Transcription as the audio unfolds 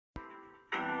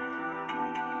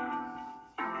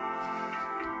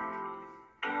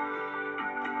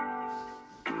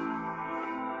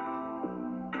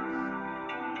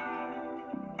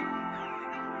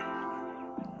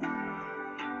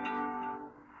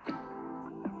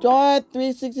Joy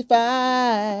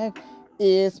 365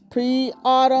 is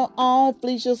pre-order on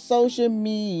Felicia social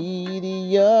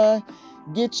media.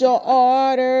 Get your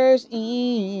orders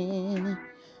in.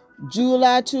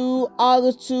 July to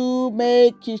August to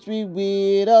make history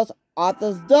with us.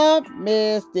 Authors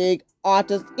domestic,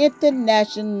 authors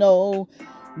international.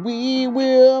 We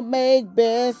will make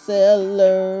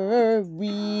bestseller.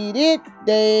 Read it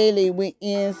daily. We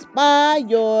inspire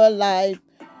your life.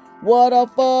 What a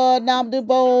phenomenal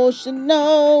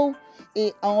devotional.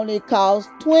 It only costs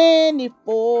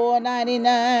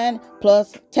 $24.99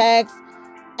 plus tax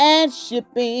and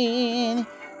shipping.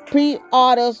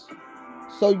 Pre-orders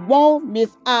so you won't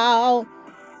miss out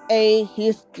a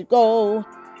historical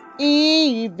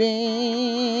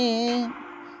event.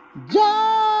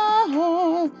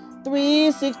 John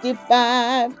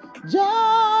 365.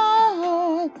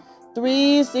 John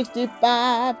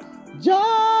 365.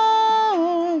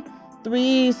 John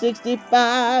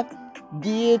 365.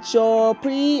 Get your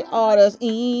pre-orders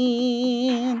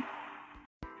in.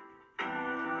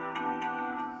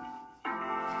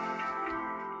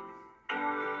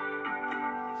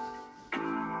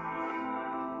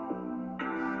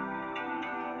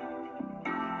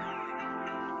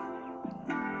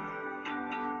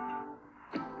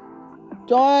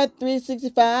 Joy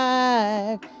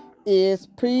 365 is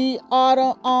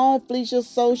pre-order on Felicia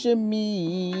social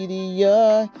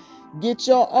media. Get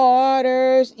your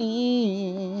orders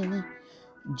in.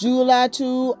 July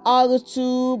to August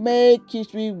to make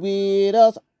history with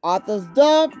us. Authors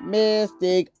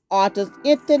domestic, authors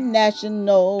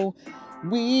international.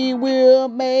 We will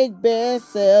make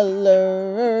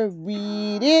bestseller.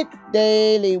 Read it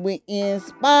daily. We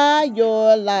inspire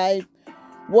your life.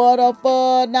 What a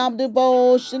phenomenal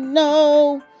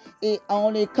devotional. It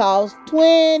only costs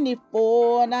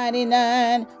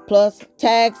 $24.99 plus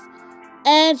tax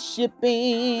and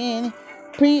shipping.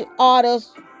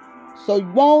 Pre-orders so you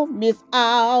won't miss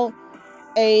out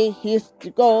a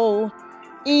historical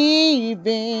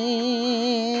event.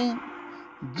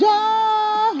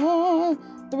 John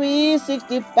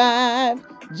 365.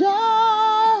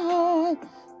 John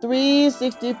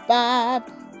 365.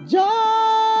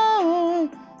 John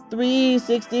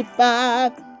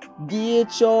 365.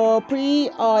 Get your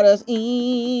pre-orders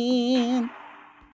in.